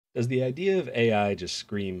Does the idea of AI just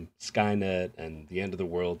scream Skynet and the end of the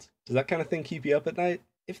world? Does that kind of thing keep you up at night?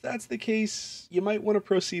 If that's the case, you might want to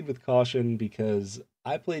proceed with caution because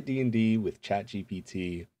I play D&D with Chat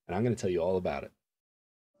GPT and I'm going to tell you all about it.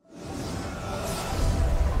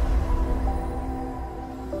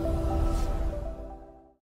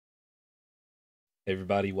 Hey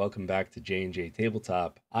everybody, welcome back to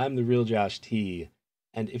JNJtabletop. I'm the real Josh T,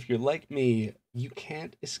 and if you're like me, you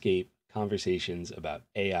can't escape conversations about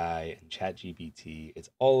AI and ChatGPT. It's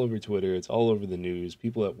all over Twitter, it's all over the news.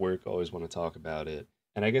 People at work always want to talk about it.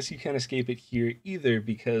 And I guess you can't escape it here either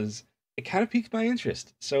because it kind of piqued my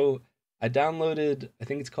interest. So I downloaded, I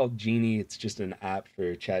think it's called Genie. It's just an app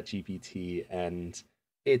for ChatGPT, and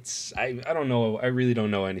I don't know, I really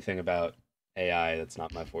don't know anything about AI. That's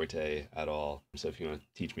not my forte at all. So if you want to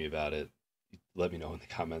teach me about it, let me know in the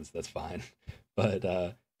comments. That's fine. But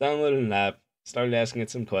downloaded an app, started asking it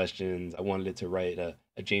some questions. I wanted it to write a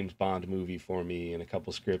James Bond movie for me and a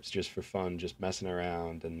couple scripts just for fun, just messing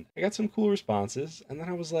around. And I got some cool responses. And then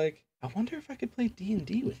I was like, I wonder if I could play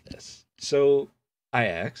D&D with this. So I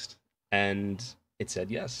asked, and it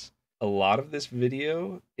said yes. A lot of this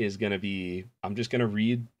video is going to be, I'm just going to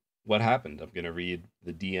read what happened. I'm going to read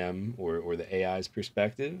the DM or the AI's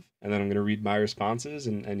perspective, and then I'm going to read my responses,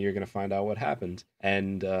 and you're going to find out what happened.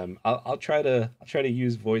 And I'll try to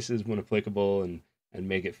use voices when applicable and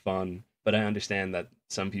make it fun. But I understand that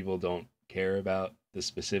some people don't care about the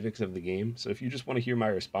specifics of the game. So if you just want to hear my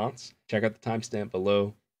response, check out the timestamp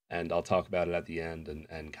below, and I'll talk about it at the end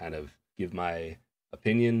and kind of give my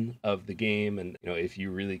opinion of the game. And if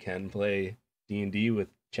you really can play D&D with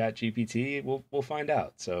Chat GPT, we'll find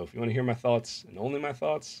out. So if you want to hear my thoughts and only my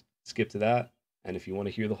thoughts, skip to that. And if you want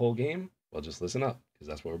to hear the whole game, well, just listen up, because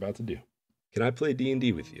that's what we're about to do. Can I play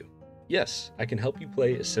D&D with you? Yes, I can help you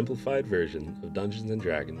play a simplified version of Dungeons &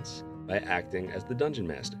 Dragons by acting as the Dungeon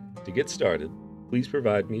Master. To get started, please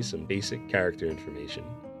provide me some basic character information,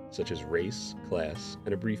 such as race, class,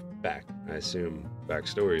 and a brief I assume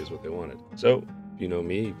backstory is what they wanted. So, if you know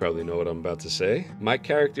me, you probably know what I'm about to say. My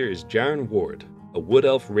character is Jaren Ward, a wood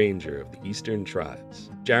elf ranger of the eastern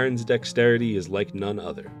tribes. Jaren's dexterity is like none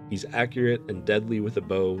other. He's accurate and deadly with a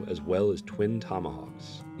bow as well as twin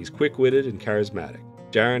tomahawks. He's quick-witted and charismatic.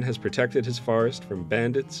 Jaren has protected his forest from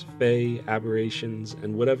bandits, fae, aberrations,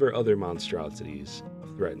 and whatever other monstrosities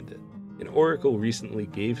threatened it. An oracle recently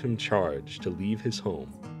gave him charge to leave his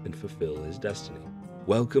home and fulfill his destiny.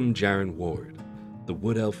 Welcome, Jaren Ward, the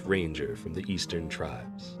wood elf ranger from the eastern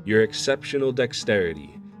tribes. Your exceptional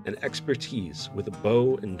dexterity and expertise with a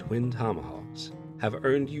bow and twin tomahawks have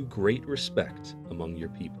earned you great respect among your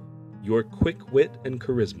people. Your quick wit and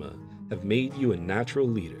charisma have made you a natural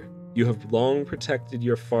leader. You have long protected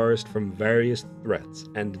your forest from various threats,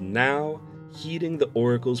 and now, heeding the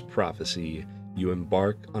oracle's prophecy, you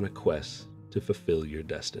embark on a quest to fulfill your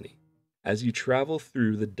destiny. As you travel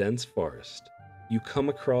through the dense forest, you come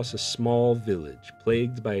across a small village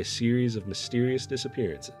plagued by a series of mysterious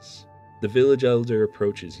disappearances. The village elder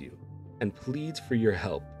approaches you and pleads for your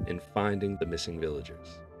help in finding the missing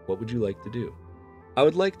villagers. What would you like to do? I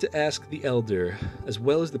would like to ask the elder, as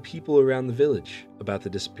well as the people around the village, about the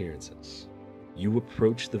disappearances. You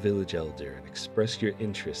approach the village elder and express your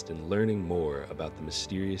interest in learning more about the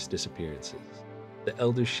mysterious disappearances. The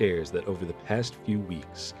elder shares that over the past few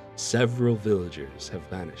weeks, several villagers have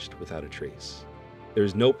vanished without a trace. There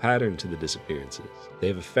is no pattern to the disappearances. They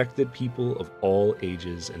have affected people of all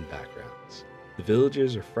ages and backgrounds. The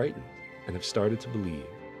villagers are frightened and have started to believe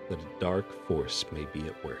that a dark force may be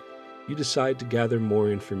at work. You decide to gather more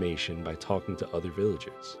information by talking to other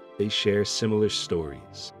villagers. They share similar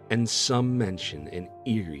stories, and some mention an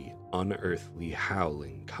eerie, unearthly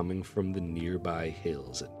howling coming from the nearby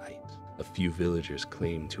hills at night. A few villagers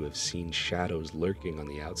claim to have seen shadows lurking on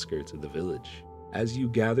the outskirts of the village. As you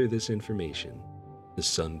gather this information, the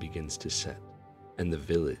sun begins to set, and the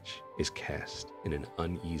village is cast in an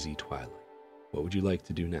uneasy twilight. What would you like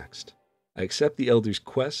to do next? I accept the elder's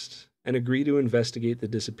quest and agree to investigate the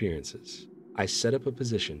disappearances. I set up a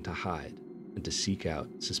position to hide and to seek out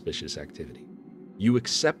suspicious activity. You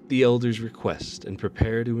accept the elder's request and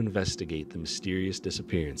prepare to investigate the mysterious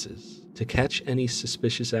disappearances. To catch any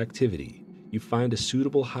suspicious activity, you find a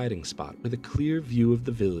suitable hiding spot with a clear view of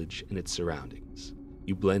the village and its surroundings.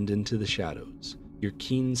 You blend into the shadows, your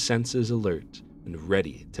keen senses alert and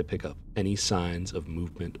ready to pick up any signs of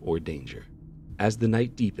movement or danger. As the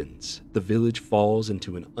night deepens, the village falls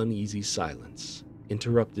into an uneasy silence,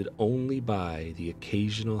 interrupted only by the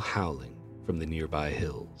occasional howling from the nearby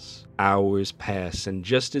hills. Hours pass, and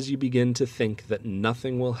just as you begin to think that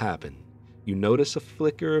nothing will happen, you notice a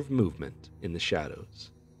flicker of movement in the shadows.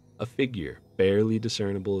 A figure, barely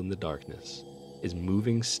discernible in the darkness, is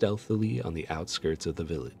moving stealthily on the outskirts of the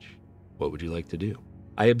village. What would you like to do?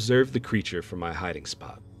 I observe the creature from my hiding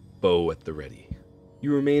spot, bow at the ready.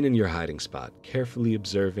 You remain in your hiding spot, carefully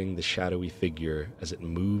observing the shadowy figure as it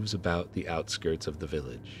moves about the outskirts of the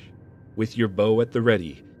village. With your bow at the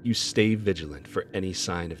ready, you stay vigilant for any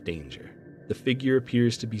sign of danger. The figure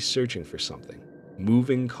appears to be searching for something,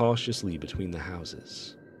 moving cautiously between the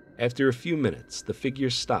houses. After a few minutes, the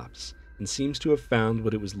figure stops and seems to have found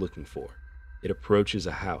what it was looking for. It approaches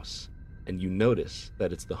a house, and you notice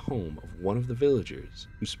that it's the home of one of the villagers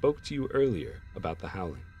who spoke to you earlier about the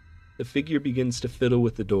howling. The figure begins to fiddle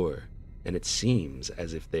with the door, and it seems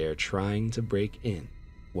as if they are trying to break in.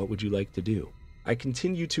 What would you like to do? I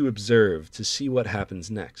continue to observe to see what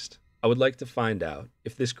happens next. I would like to find out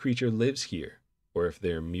if this creature lives here, or if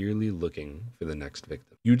they're merely looking for the next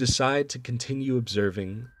victim. You decide to continue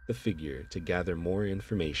observing the figure to gather more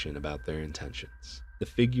information about their intentions. The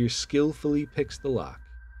figure skillfully picks the lock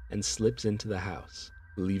and slips into the house,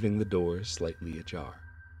 leaving the door slightly ajar.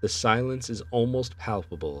 The silence is almost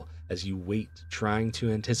palpable as you wait, trying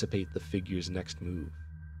to anticipate the figure's next move.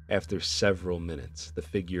 After several minutes, the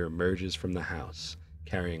figure emerges from the house,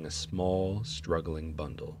 carrying a small, struggling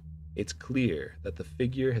bundle. It's clear that the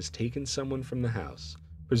figure has taken someone from the house,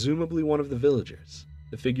 presumably one of the villagers.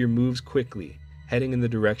 The figure moves quickly, heading in the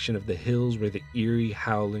direction of the hills where the eerie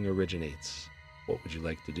howling originates. What would you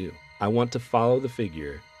like to do? I want to follow the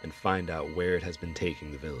figure and find out where it has been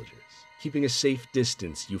taking the villagers. Keeping a safe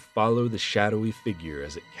distance, you follow the shadowy figure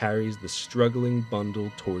as it carries the struggling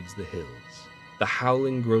bundle towards the hills. The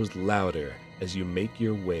howling grows louder as you make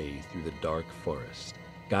your way through the dark forest,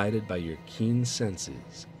 guided by your keen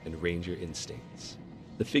senses and ranger instincts.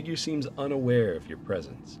 The figure seems unaware of your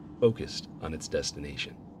presence, focused on its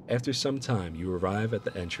destination. After some time, you arrive at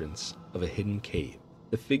the entrance of a hidden cave.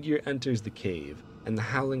 The figure enters the cave, and the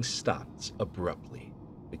howling stops abruptly.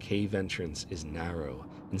 The cave entrance is narrow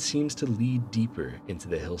and seems to lead deeper into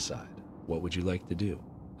the hillside. What would you like to do?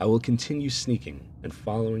 I will continue sneaking and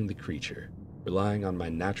following the creature, relying on my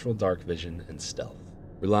natural dark vision and stealth.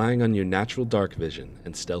 Relying on your natural dark vision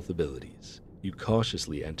and stealth abilities, you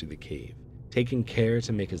cautiously enter the cave, taking care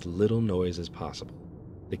to make as little noise as possible.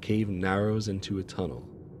 The cave narrows into a tunnel,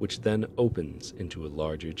 which then opens into a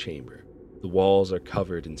larger chamber. The walls are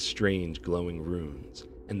covered in strange glowing runes,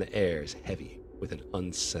 and the air is heavy with an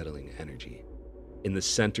unsettling energy. In the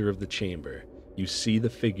center of the chamber, you see the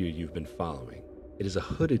figure you've been following. It is a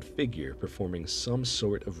hooded figure performing some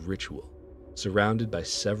sort of ritual, surrounded by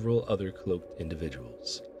several other cloaked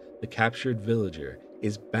individuals. The captured villager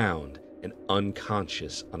is bound and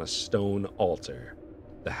unconscious on a stone altar.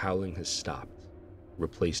 The howling has stopped,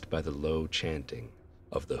 replaced by the low chanting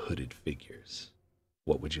of the hooded figures.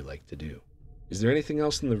 What would you like to do? Is there anything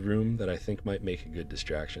else in the room that I think might make a good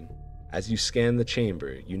distraction? As you scan the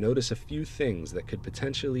chamber, you notice a few things that could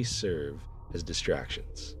potentially serve as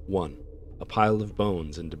distractions. 1. A pile of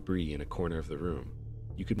bones and debris in a corner of the room.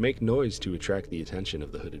 You could make noise to attract the attention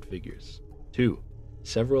of the hooded figures. 2.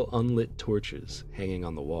 Several unlit torches hanging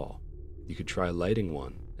on the wall. You could try lighting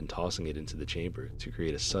one and tossing it into the chamber to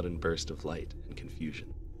create a sudden burst of light and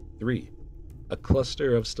confusion. 3. A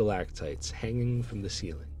cluster of stalactites hanging from the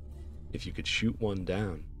ceiling. If you could shoot one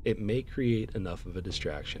down, it may create enough of a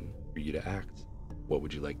distraction for you to act. What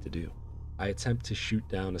would you like to do? I attempt to shoot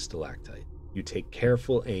down a stalactite. You take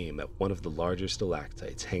careful aim at one of the larger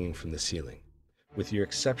stalactites hanging from the ceiling. With your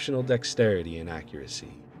exceptional dexterity and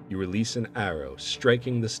accuracy, you release an arrow,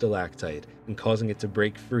 striking the stalactite and causing it to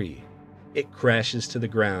break free. It crashes to the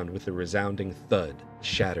ground with a resounding thud,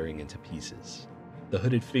 shattering into pieces. The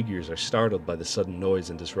hooded figures are startled by the sudden noise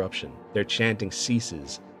and disruption. Their chanting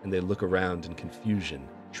ceases, and they look around in confusion,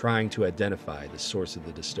 trying to identify the source of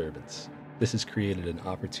the disturbance. This has created an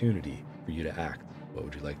opportunity for you to act. What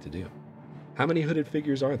would you like to do? How many hooded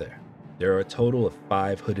figures are there? There are a total of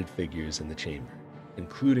 5 hooded figures in the chamber,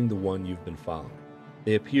 including the one you've been following.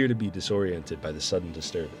 They appear to be disoriented by the sudden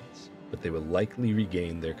disturbance, but they will likely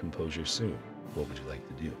regain their composure soon. What would you like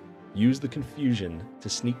to do? Use the confusion to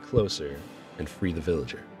sneak closer and free the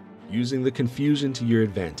villager. Using the confusion to your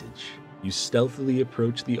advantage, you stealthily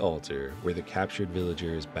approach the altar where the captured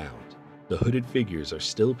villager is bound. The hooded figures are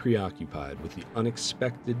still preoccupied with the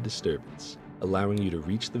unexpected disturbance, allowing you to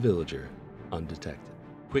reach the villager undetected.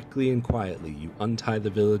 Quickly and quietly, you untie the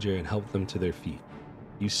villager and help them to their feet.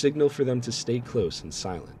 You signal for them to stay close and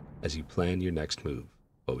silent as you plan your next move.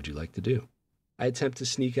 What would you like to do? I attempt to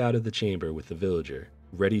sneak out of the chamber with the villager,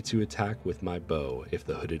 ready to attack with my bow if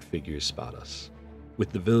the hooded figures spot us.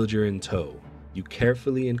 With the villager in tow, you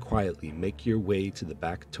carefully and quietly make your way to the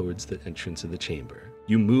back towards the entrance of the chamber.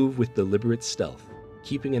 You move with deliberate stealth,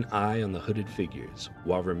 keeping an eye on the hooded figures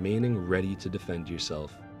while remaining ready to defend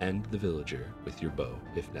yourself and the villager with your bow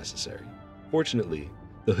if necessary. Fortunately,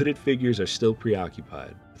 the hooded figures are still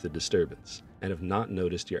preoccupied with the disturbance and have not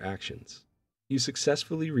noticed your actions. You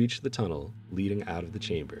successfully reach the tunnel leading out of the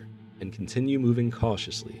chamber and continue moving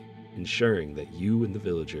cautiously, ensuring that you and the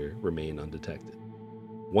villager remain undetected.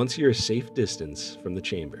 Once you're a safe distance from the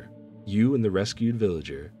chamber, you and the rescued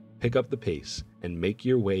villager pick up the pace and make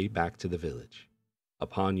your way back to the village.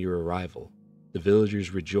 Upon your arrival, the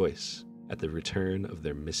villagers rejoice at the return of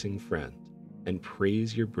their missing friend and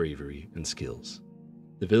praise your bravery and skills.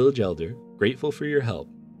 The village elder, grateful for your help,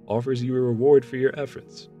 offers you a reward for your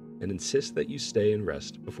efforts and insists that you stay and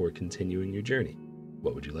rest before continuing your journey.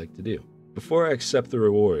 What would you like to do? Before I accept the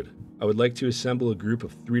reward, I would like to assemble a group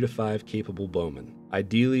of 3 to 5 capable bowmen.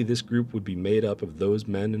 Ideally, this group would be made up of those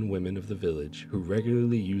men and women of the village who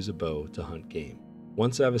regularly use a bow to hunt game.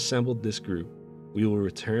 Once I've assembled this group, we will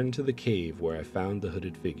return to the cave where I found the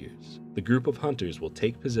hooded figures. The group of hunters will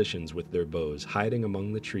take positions with their bows hiding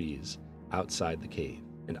among the trees outside the cave,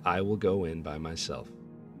 and I will go in by myself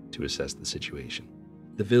to assess the situation.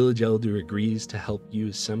 The village elder agrees to help you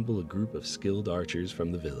assemble a group of skilled archers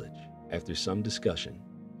from the village. After some discussion,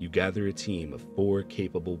 you gather a team of 4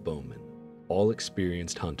 capable bowmen, all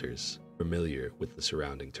experienced hunters, familiar with the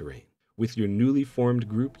surrounding terrain. With your newly formed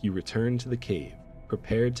group, you return to the cave,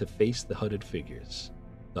 prepared to face the hooded figures.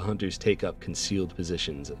 The hunters take up concealed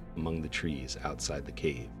positions among the trees outside the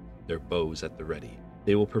cave, their bows at the ready.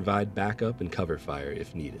 They will provide backup and cover fire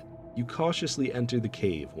if needed. You cautiously enter the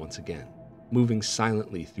cave once again, moving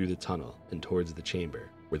silently through the tunnel and towards the chamber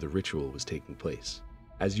where the ritual was taking place.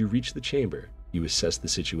 As you reach the chamber, you assess the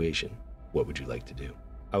situation. What would you like to do?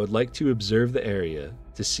 I would like to observe the area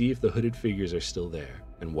to see if the hooded figures are still there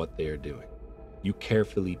and what they are doing. You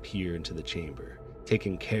carefully peer into the chamber,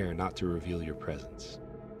 taking care not to reveal your presence.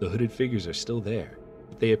 The hooded figures are still there,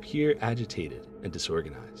 but they appear agitated and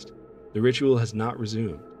disorganized. The ritual has not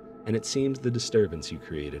resumed, and it seems the disturbance you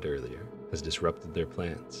created earlier has disrupted their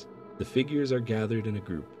plans. The figures are gathered in a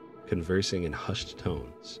group, conversing in hushed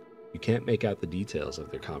tones. You can't make out the details of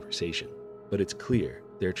their conversation, but it's clear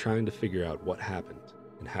they're trying to figure out what happened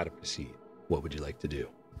and how to proceed. What would you like to do?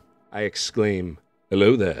 I exclaim,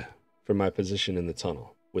 "Hello there," from my position in the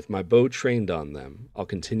tunnel. With my bow trained on them, I'll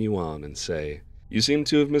continue on and say, "You seem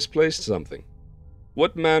to have misplaced something.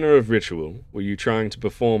 What manner of ritual were you trying to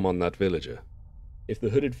perform on that villager?" If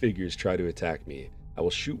the hooded figures try to attack me, I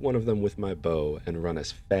will shoot one of them with my bow and run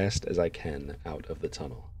as fast as I can out of the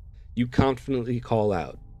tunnel. You confidently call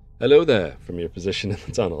out, "Hello there," from your position in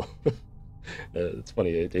the tunnel. It's funny,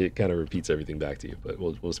 it kind of repeats everything back to you, but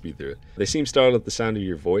we'll speed through it. They seem startled at the sound of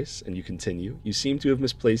your voice, and you continue. "You seem to have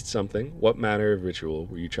misplaced something. What manner of ritual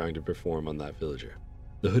were you trying to perform on that villager?"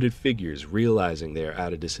 The hooded figures, realizing they are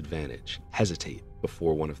at a disadvantage, hesitate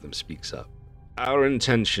before one of them speaks up. "Our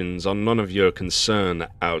intentions are none of your concern,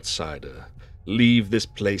 outsider. Leave this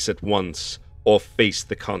place at once, or face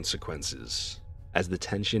the consequences." As the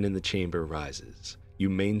tension in the chamber rises, you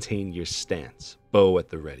maintain your stance, bow at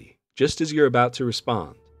the ready. Just as you're about to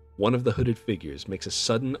respond, one of the hooded figures makes a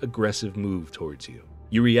sudden aggressive move towards you.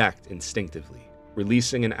 You react instinctively,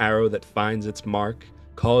 releasing an arrow that finds its mark,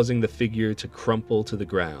 causing the figure to crumple to the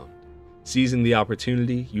ground. Seizing the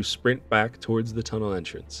opportunity, you sprint back towards the tunnel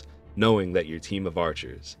entrance, knowing that your team of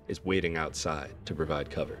archers is waiting outside to provide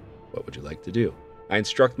cover. What would you like to do? I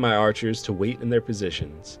instruct my archers to wait in their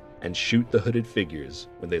positions and shoot the hooded figures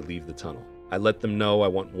when they leave the tunnel. I let them know I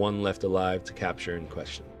want one left alive to capture and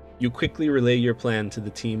question. You quickly relay your plan to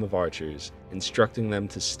the team of archers, instructing them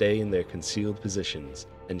to stay in their concealed positions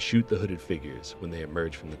and shoot the hooded figures when they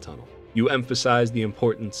emerge from the tunnel. You emphasize the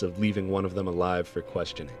importance of leaving one of them alive for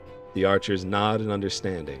questioning. The archers nod in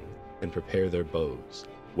understanding and prepare their bows,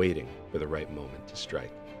 waiting for the right moment to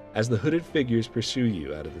strike. As the hooded figures pursue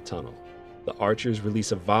you out of the tunnel, the archers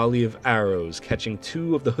release a volley of arrows, catching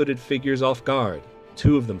 2 of the hooded figures off guard.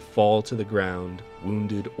 2 of them fall to the ground,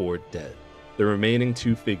 wounded or dead. The remaining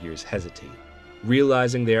 2 figures hesitate.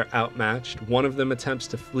 Realizing they are outmatched, one of them attempts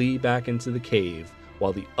to flee back into the cave,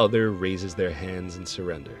 while the other raises their hands in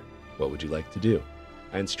surrender. What would you like to do?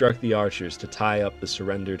 I instruct the archers to tie up the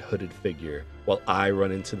surrendered hooded figure, while I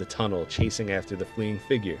run into the tunnel chasing after the fleeing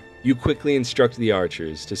figure. You quickly instruct the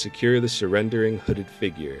archers to secure the surrendering hooded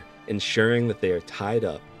figure, ensuring that they are tied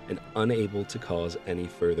up and unable to cause any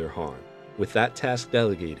further harm. With that task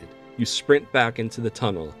delegated, you sprint back into the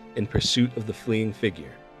tunnel in pursuit of the fleeing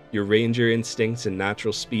figure. Your ranger instincts and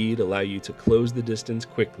natural speed allow you to close the distance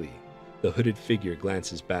quickly. The hooded figure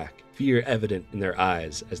glances back, fear evident in their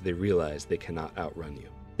eyes as they realize they cannot outrun you.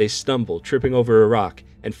 They stumble, tripping over a rock,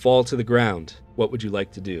 and fall to the ground. What would you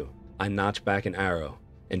like to do? I notch back an arrow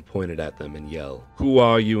and point it at them and yell, "Who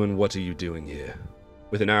are you and what are you doing here?"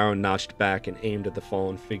 With an arrow notched back and aimed at the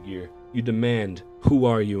fallen figure, you demand, "Who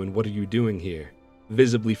are you and what are you doing here?"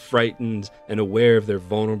 Visibly frightened and aware of their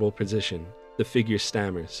vulnerable position, the figure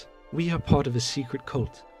stammers, "We are part of a secret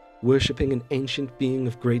cult, worshipping an ancient being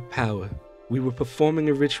of great power. We were performing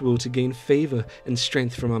a ritual to gain favor and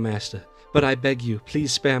strength from our master. But I beg you,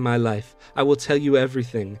 please spare my life. I will tell you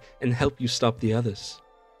everything and help you stop the others."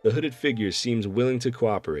 The hooded figure seems willing to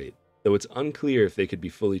cooperate, though it's unclear if they could be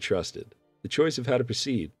fully trusted. The choice of how to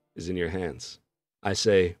proceed is in your hands. I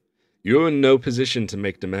say, "You're in no position to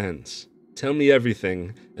make demands. Tell me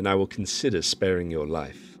everything, and I will consider sparing your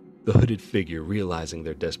life." The hooded figure, realizing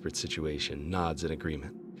their desperate situation, nods in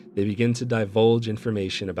agreement. They begin to divulge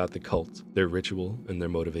information about the cult, their ritual, and their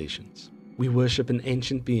motivations. "We worship an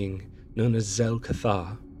ancient being known as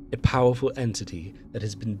Zel-Cathar, a powerful entity that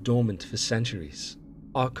has been dormant for centuries.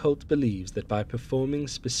 Our cult believes that by performing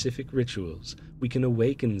specific rituals, we can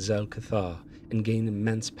awaken Zel-Cathar and gain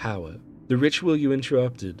immense power. The ritual you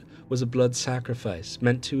interrupted was a blood sacrifice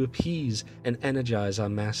meant to appease and energize our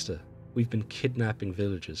master. We've been kidnapping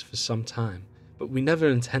villagers for some time, but we never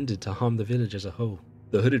intended to harm the village as a whole."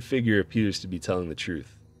 The hooded figure appears to be telling the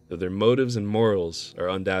truth, though their motives and morals are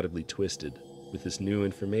undoubtedly twisted. With this new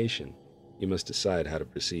information, you must decide how to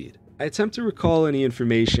proceed. I attempt to recall any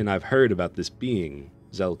information I've heard about this being,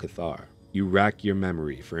 Zel-Cathar. You rack your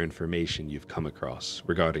memory for information you've come across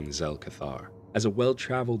regarding Zel-Cathar. As a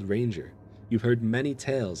well-traveled ranger, you've heard many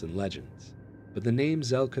tales and legends, but the name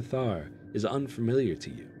Zel-Cathar is unfamiliar to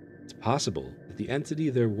you. It's possible that the entity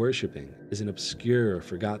they're worshipping is an obscure or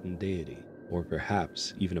forgotten deity, or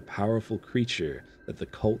perhaps even a powerful creature that the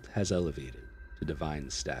cult has elevated to divine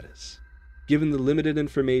status. Given the limited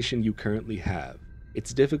information you currently have,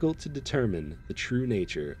 it's difficult to determine the true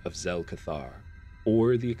nature of Zel-Cathar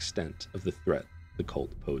or the extent of the threat the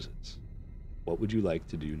cult poses. What would you like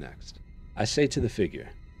to do next? I say to the figure,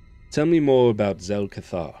 "Tell me more about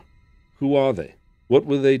Zel-Cathar. Who are they? What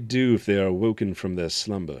will they do if they are awoken from their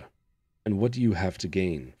slumber? And what do you have to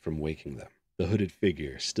gain from waking them?" The hooded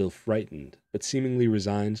figure, still frightened but seemingly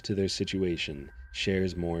resigned to their situation,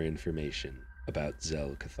 shares more information about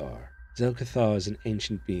Zel-Cathar. Zel-Cathar is an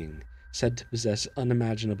ancient being said to possess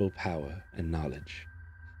unimaginable power and knowledge.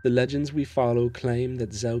 The legends we follow claim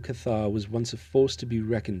that Zel-Cathar was once a force to be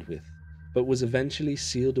reckoned with, but was eventually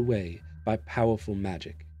sealed away by powerful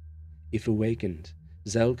magic. If awakened,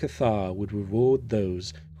 Zel-Cathar would reward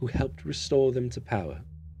those who helped restore them to power.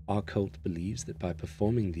 Our cult believes that by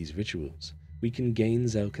performing these rituals, we can gain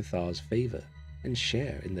Zel-Cathar's favor and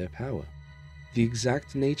share in their power. The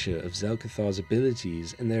exact nature of Zel-Cathar's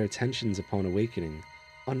abilities and their attentions upon awakening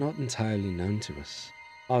are not entirely known to us.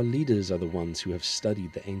 Our leaders are the ones who have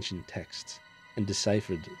studied the ancient texts and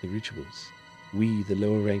deciphered the rituals. We, the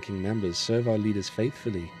lower-ranking members, serve our leaders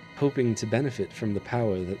faithfully, hoping to benefit from the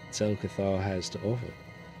power that Zel-Cathar has to offer.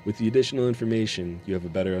 With the additional information, you have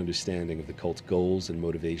a better understanding of the cult's goals and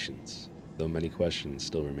motivations, though many questions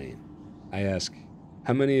still remain. I ask,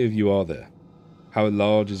 how many of you are there? How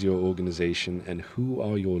large is your organization, and who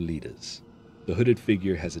are your leaders? The hooded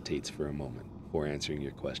figure hesitates for a moment before answering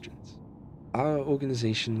your questions. Our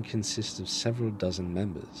organization consists of several dozen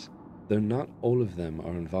members, though not all of them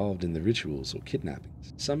are involved in the rituals or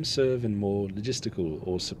kidnappings. Some serve in more logistical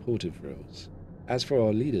or supportive roles. As for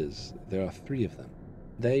our leaders, there are 3 of them.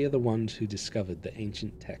 They are the ones who discovered the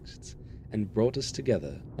ancient texts and brought us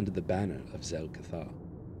together under the banner of Zel-Cathar.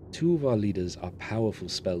 2 of our leaders are powerful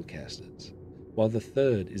spellcasters, while the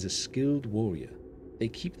 3rd is a skilled warrior. They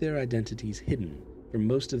keep their identities hidden from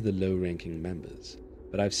most of the low-ranking members,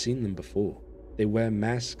 but I've seen them before. They wear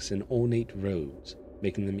masks and ornate robes,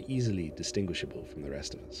 making them easily distinguishable from the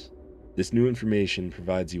rest of us. This new information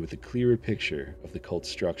provides you with a clearer picture of the cult's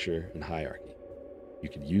structure and hierarchy. You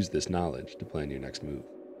could use this knowledge to plan your next move.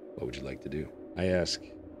 What would you like to do? I ask,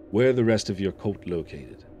 where are the rest of your cult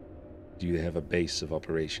located? Do they have a base of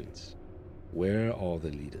operations? Where are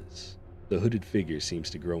the leaders? The hooded figure seems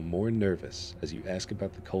to grow more nervous as you ask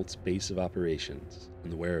about the cult's base of operations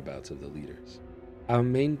and the whereabouts of the leaders. Our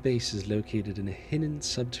main base is located in a hidden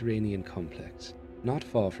subterranean complex, not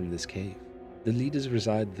far from this cave. The leaders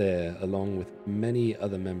reside there along with many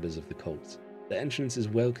other members of the cult. The entrance is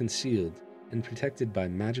well concealed and protected by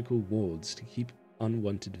magical wards to keep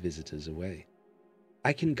unwanted visitors away.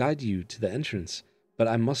 I can guide you to the entrance, but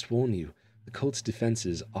I must warn you, the cult's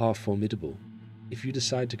defenses are formidable. If you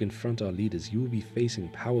decide to confront our leaders, you will be facing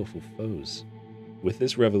powerful foes. With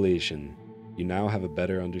this revelation, You now have a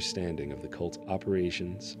better understanding of the cult's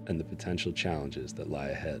operations and the potential challenges that lie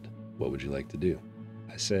ahead. What would you like to do?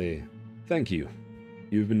 I say, thank you.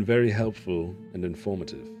 You've been very helpful and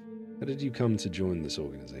informative. How did you come to join this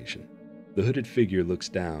organization? The hooded figure looks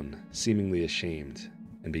down, seemingly ashamed,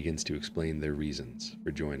 and begins to explain their reasons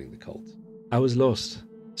for joining the cult. I was lost,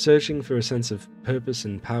 searching for a sense of purpose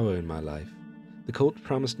and power in my life. The cult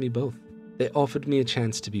promised me both. They offered me a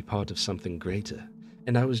chance to be part of something greater,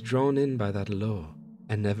 and I was drawn in by that allure.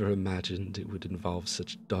 I never imagined it would involve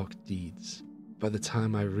such dark deeds. By the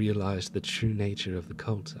time I realized the true nature of the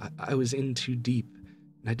cult, I was in too deep,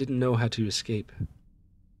 and I didn't know how to escape.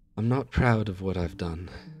 I'm not proud of what I've done,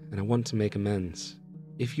 and I want to make amends.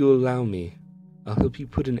 If you'll allow me, I'll help you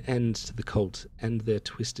put an end to the cult and their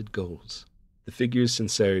twisted goals. The figure's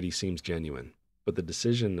sincerity seems genuine, but the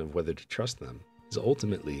decision of whether to trust them is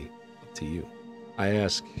ultimately up to you. I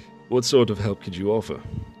ask, what sort of help could you offer?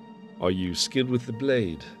 Are you skilled with the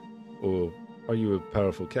blade, or are you a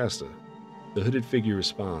powerful caster? The hooded figure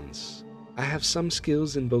responds, I have some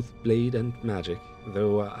skills in both blade and magic,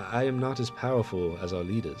 though I am not as powerful as our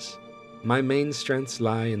leaders. My main strengths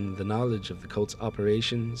lie in the knowledge of the cult's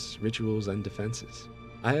operations, rituals, and defenses.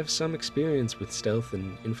 I have some experience with stealth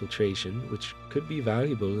and infiltration, which could be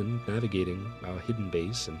valuable in navigating our hidden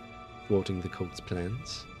base and thwarting the cult's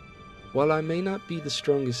plans. While I may not be the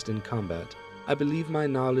strongest in combat, I believe my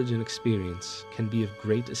knowledge and experience can be of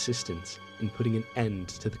great assistance in putting an end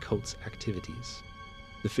to the cult's activities.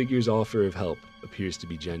 The figure's offer of help appears to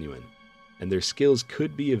be genuine, and their skills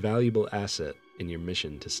could be a valuable asset in your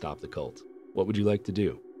mission to stop the cult. What would you like to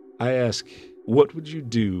do? I ask, what would you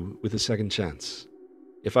do with a second chance?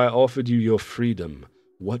 If I offered you your freedom,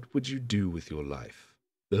 what would you do with your life?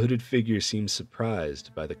 The hooded figure seems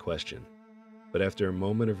surprised by the question, but after a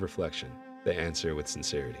moment of reflection, they answer with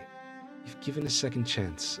sincerity. If given a second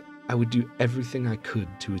chance, I would do everything I could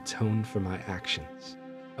to atone for my actions.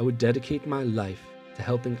 I would dedicate my life to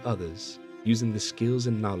helping others, using the skills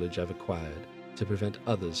and knowledge I've acquired to prevent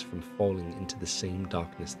others from falling into the same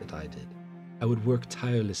darkness that I did. I would work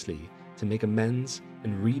tirelessly to make amends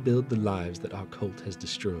and rebuild the lives that our cult has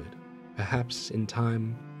destroyed. Perhaps, in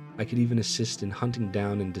time, I could even assist in hunting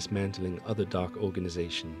down and dismantling other dark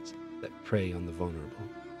organizations that prey on the vulnerable.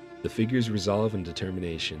 The figure's resolve and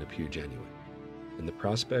determination appear genuine, and the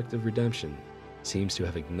prospect of redemption seems to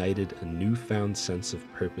have ignited a newfound sense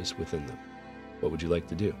of purpose within them. What would you like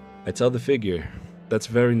to do? I tell the figure, that's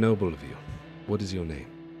very noble of you. What is your name?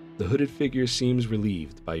 The hooded figure seems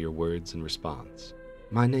relieved by your words and responds.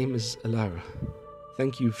 My name is Alara.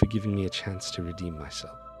 Thank you for giving me a chance to redeem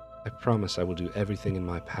myself. I promise I will do everything in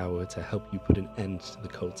my power to help you put an end to the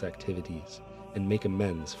cult's activities and make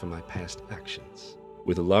amends for my past actions.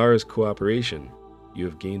 With Alara's cooperation, you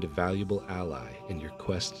have gained a valuable ally in your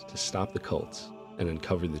quest to stop the cult and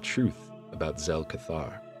uncover the truth about Zel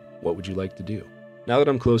Cathar. What would you like to do? Now that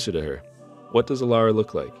I'm closer to her, what does Alara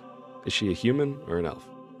look like? Is she a human or an elf?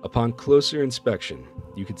 Upon closer inspection,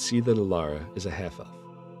 you could see that Alara is a half-elf.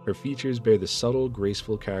 Her features bear the subtle,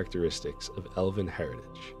 graceful characteristics of elven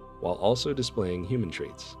heritage, while also displaying human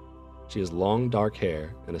traits. She has long, dark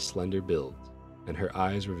hair and a slender build, and her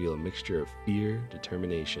eyes reveal a mixture of fear,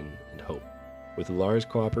 determination, and hope. With Alara's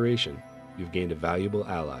cooperation, you've gained a valuable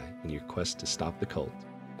ally in your quest to stop the cult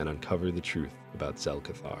and uncover the truth about Zel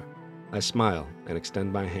Cathar. I smile and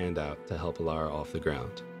extend my hand out to help Alara off the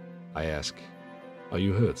ground. I ask, are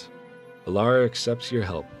you hurt? Alara accepts your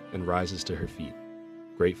help and rises to her feet,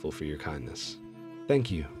 grateful for your kindness. Thank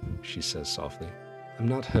you, she says softly. I'm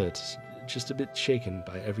not hurt, just a bit shaken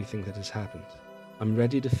by everything that has happened. I'm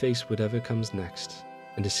ready to face whatever comes next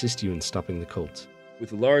and assist you in stopping the cult.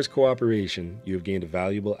 With Alara's cooperation, you have gained a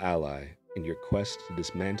valuable ally in your quest to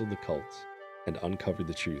dismantle the cult and uncover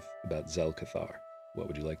the truth about Zel Cathar. What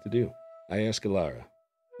would you like to do? I ask Alara,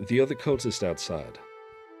 the other cultist outside,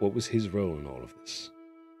 what was his role in all of this?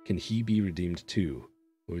 Can he be redeemed too,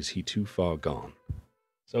 or is he too far gone?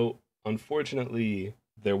 So, unfortunately,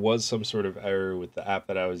 there was some sort of error with the app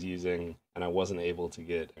that I was using, and I wasn't able to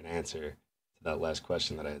get an answer to that last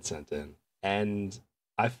question that I had sent in. And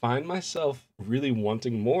I find myself really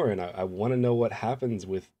wanting more, and I want to know what happens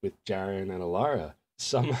with Jaren and Alara.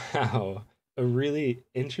 Somehow, a really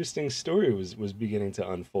interesting story was beginning to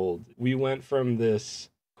unfold. We went from this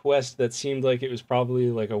quest that seemed like it was probably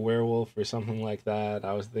like a werewolf or something like that.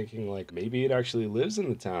 I was thinking like maybe it actually lives in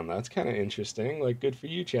the town. That's kind of interesting. Like good for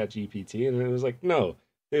you, Chat GPT. And it was like, no,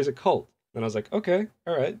 there's a cult. And I was like, okay,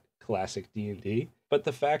 all right, classic D&D. But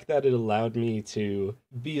the fact that it allowed me to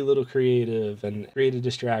be a little creative and create a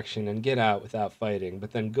distraction and get out without fighting,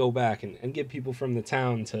 but then go back and get people from the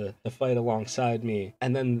town to fight alongside me.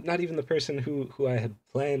 And then not even the person who I had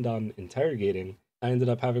planned on interrogating, I ended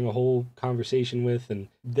up having a whole conversation with, and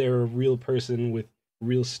they're a real person with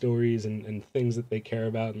real stories and things that they care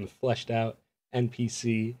about and fleshed out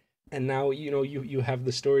NPC. And now, you have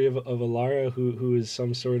the story of Alara, who is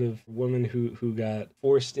some sort of woman who got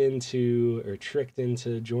forced into or tricked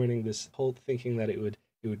into joining this cult, thinking that it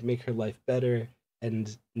would make her life better.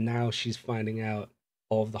 And now she's finding out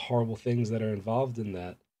all of the horrible things that are involved in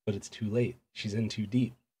that, but it's too late. She's in too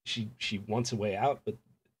deep. She wants a way out, but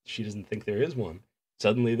she doesn't think there is one.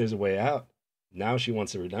 Suddenly there's a way out. Now she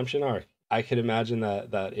wants a redemption arc. I could imagine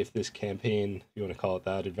that if this campaign, if you want to call it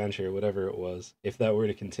that, adventure, whatever it was, if that were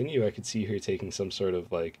to continue, I could see her taking some sort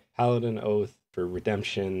of like paladin oath for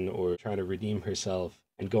redemption or trying to redeem herself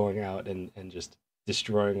and going out and just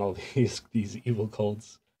destroying all these evil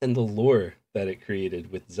cults. And the lore that it created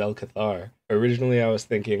with Zel-Cathar. Originally I was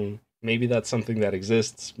thinking maybe that's something that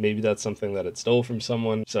exists. Maybe that's something that it stole from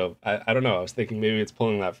someone. So I don't know. I was thinking maybe it's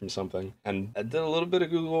pulling that from something. And I did a little bit of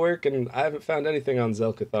Google work and I haven't found anything on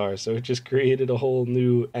Zel-Cathar. So it just created a whole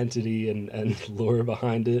new entity and lore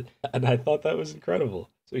behind it. And I thought that was incredible.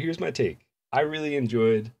 So here's my take. I really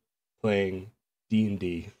enjoyed playing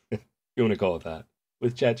D&D, if you want to call it that,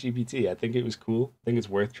 with ChatGPT. I think it was cool. I think it's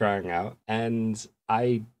worth trying out. And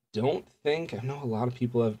I know a lot of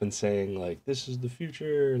people have been saying like this is the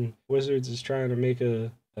future and Wizards is trying to make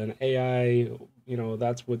an AI,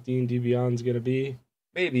 that's what D&D Beyond's going to be.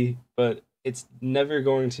 Maybe, but it's never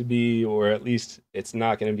going to be, or at least it's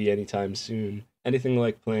not going to be anytime soon, anything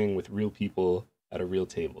like playing with real people at a real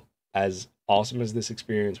table. As awesome as this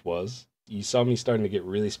experience was, you saw me starting to get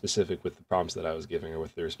really specific with the prompts that I was giving or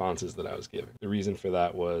with the responses that I was giving. The reason for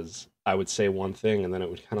that was I would say one thing and then it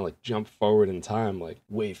would kind of like jump forward in time, like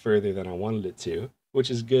way further than I wanted it to, which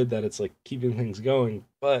is good that it's like keeping things going,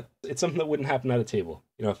 but it's something that wouldn't happen at a table.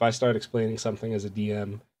 If I start explaining something as a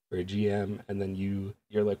DM or a GM and then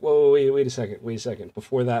you're like, whoa, wait a second.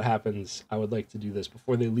 Before that happens, I would like to do this.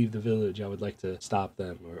 Before they leave the village, I would like to stop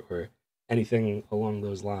them or anything along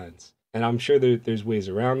those lines. And I'm sure there's ways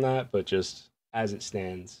around that, but just as it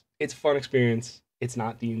stands, it's a fun experience. It's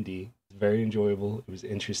not D&D. It's very enjoyable. It was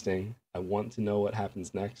interesting. I want to know what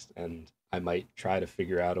happens next, and I might try to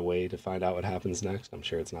figure out a way to find out what happens next. I'm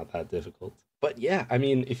sure it's not that difficult. But yeah, I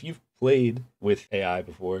mean, if you've played with AI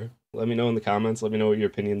before, let me know in the comments. Let me know what your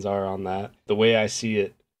opinions are on that. The way I see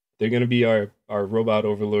it, they're going to be our robot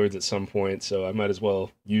overlords at some point, so I might as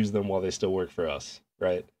well use them while they still work for us,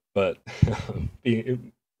 right? But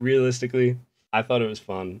realistically, I thought it was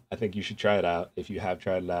fun. I think you should try it out. If you have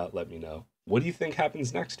tried it out, let me know. What do you think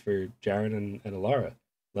happens next for Jaren and Alara?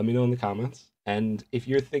 Let me know in the comments. And if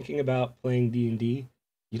you're thinking about playing D&D,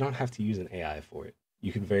 you don't have to use an AI for it.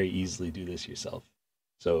 You can very easily do this yourself.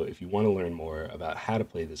 So if you want to learn more about how to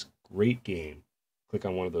play this great game, click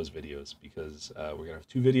on one of those videos because we're going to have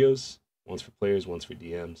two videos, one's for players, one's for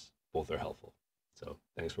DMs. Both are helpful. So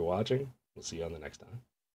thanks for watching. We'll see you on the next time.